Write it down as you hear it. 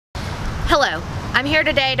Hello, I'm here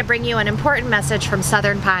today to bring you an important message from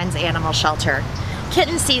Southern Pines Animal Shelter.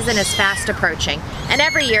 Kitten season is fast approaching, and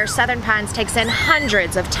every year Southern Pines takes in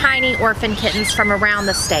hundreds of tiny orphan kittens from around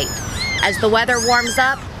the state. As the weather warms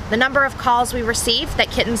up, the number of calls we receive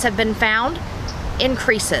that kittens have been found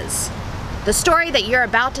increases. The story that you're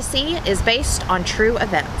about to see is based on true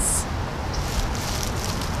events.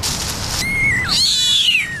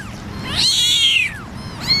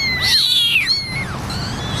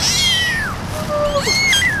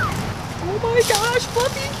 Oh my gosh,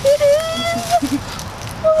 fluffy kitty!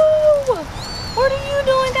 Oh, what are you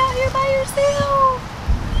doing out here by yourself?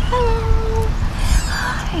 Hello.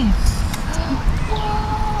 Hi.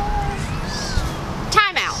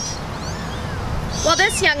 Time out. While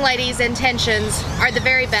this young lady's intentions are the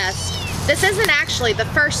very best, this isn't actually the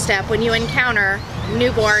first step when you encounter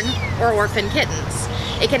newborn or orphan kittens.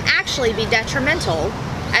 It can actually be detrimental,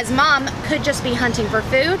 as mom could just be hunting for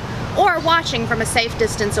food or watching from a safe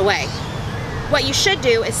distance away. What you should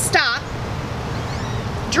do is stop,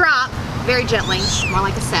 drop very gently, more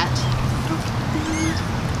like a set.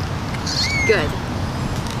 Good.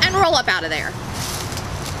 And roll up out of there.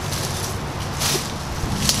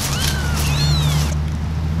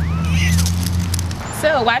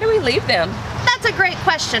 So why do we leave them? That's a great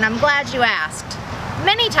question. I'm glad you asked.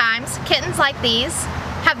 Many times, kittens like these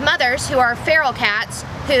have mothers who are feral cats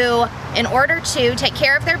who, in order to take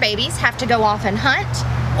care of their babies, have to go off and hunt,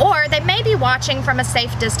 or they may be watching from a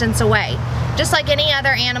safe distance away. Just like any other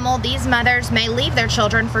animal, these mothers may leave their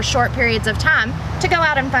children for short periods of time to go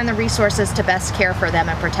out and find the resources to best care for them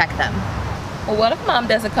and protect them. Well, what if mom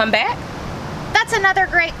doesn't come back? That's another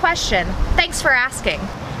great question. Thanks for asking.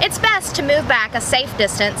 It's best to move back a safe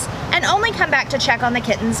distance and only come back to check on the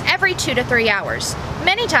kittens every 2 to 3 hours.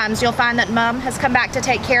 Many times you'll find that mom has come back to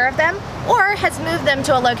take care of them or has moved them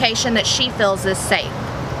to a location that she feels is safe.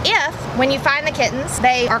 If, when you find the kittens,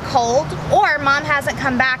 they are cold or mom hasn't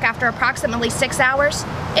come back after approximately 6 hours,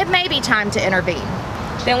 it may be time to intervene.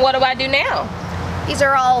 Then what do I do now? These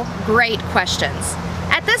are all great questions.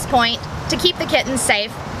 At this point, to keep the kittens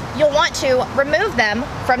safe, you'll want to remove them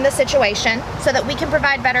from the situation so that we can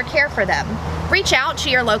provide better care for them. Reach out to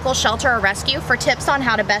your local shelter or rescue for tips on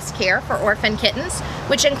how to best care for orphan kittens,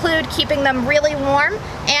 which include keeping them really warm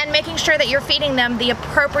and making sure that you're feeding them the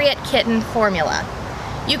appropriate kitten formula.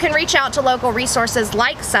 You can reach out to local resources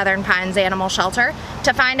like Southern Pines Animal Shelter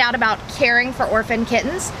to find out about caring for orphan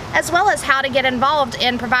kittens, as well as how to get involved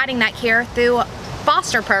in providing that care through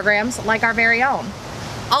foster programs like our very own.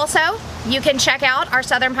 Also, you can check out our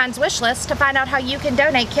Southern Pines wish list to find out how you can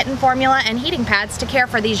donate kitten formula and heating pads to care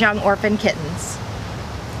for these young orphan kittens.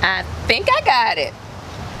 I think I got it.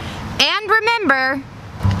 And remember,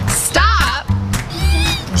 Stop,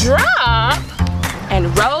 drop, and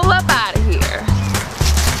roll up